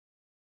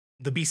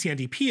the BC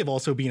NDP have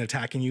also been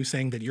attacking you,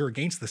 saying that you're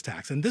against this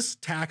tax. And this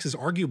tax is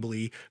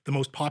arguably the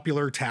most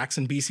popular tax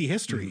in BC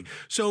history.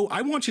 So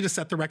I want you to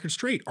set the record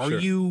straight. Are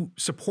you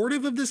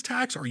supportive of this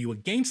tax? Are you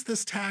against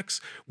this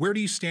tax? Where do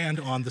you stand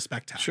on the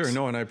spec tax? Sure,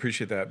 no, and I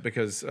appreciate that,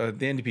 because the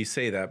NDP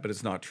say that, but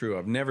it's not true.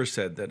 I've never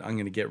said that I'm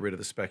going to get rid of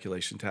the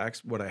speculation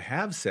tax. What I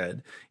have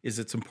said is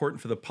it's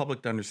important for the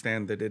public to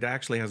understand that it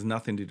actually has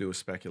nothing to do with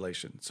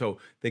speculation. So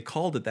they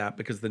called it that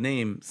because the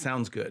name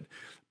sounds good.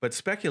 But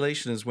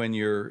speculation is when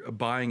you're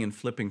buying and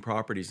flipping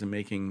properties and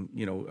making,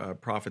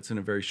 profits in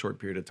a very short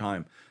period of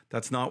time.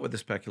 That's not what the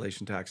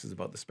speculation tax is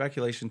about. The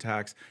speculation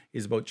tax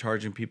is about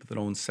charging people that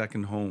own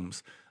second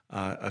homes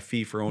a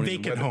fee for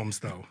owning vacant homes,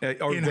 though,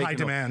 in high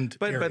demand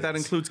areas. But that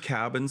includes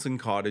cabins and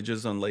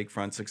cottages on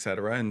lakefronts, et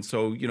cetera. And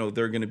so,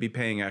 they're going to be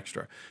paying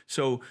extra.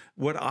 So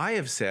what I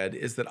have said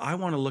is that I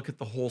want to look at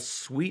the whole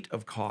suite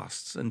of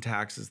costs and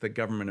taxes that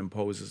government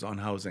imposes on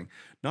housing,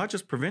 not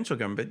just provincial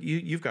government, but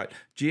you've got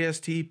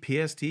GST,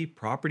 PST,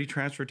 property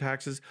transfer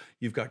taxes,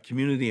 you've got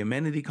community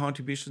amenity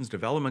contributions,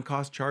 development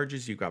cost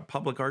charges, you've got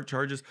public art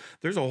charges.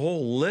 There's a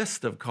whole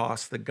list of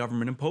costs that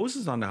government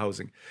imposes on the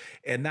housing.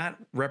 And that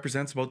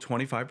represents about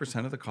 25%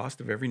 of the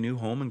cost of every new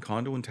home and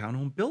condo and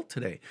townhome built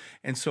today.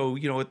 And so,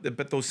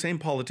 but those same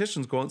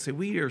politicians go out and say,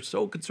 we are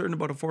so concerned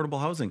about affordable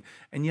housing.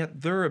 And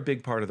yet they're a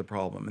big part of the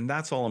problem. And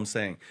that's all I'm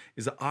saying,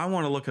 is that I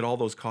want to look at all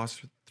those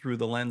costs through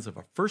the lens of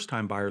a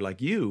first-time buyer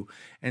like you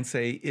and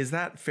say, is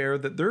that fair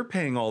that they're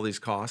paying all these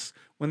costs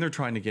when they're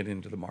trying to get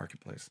into the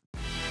marketplace?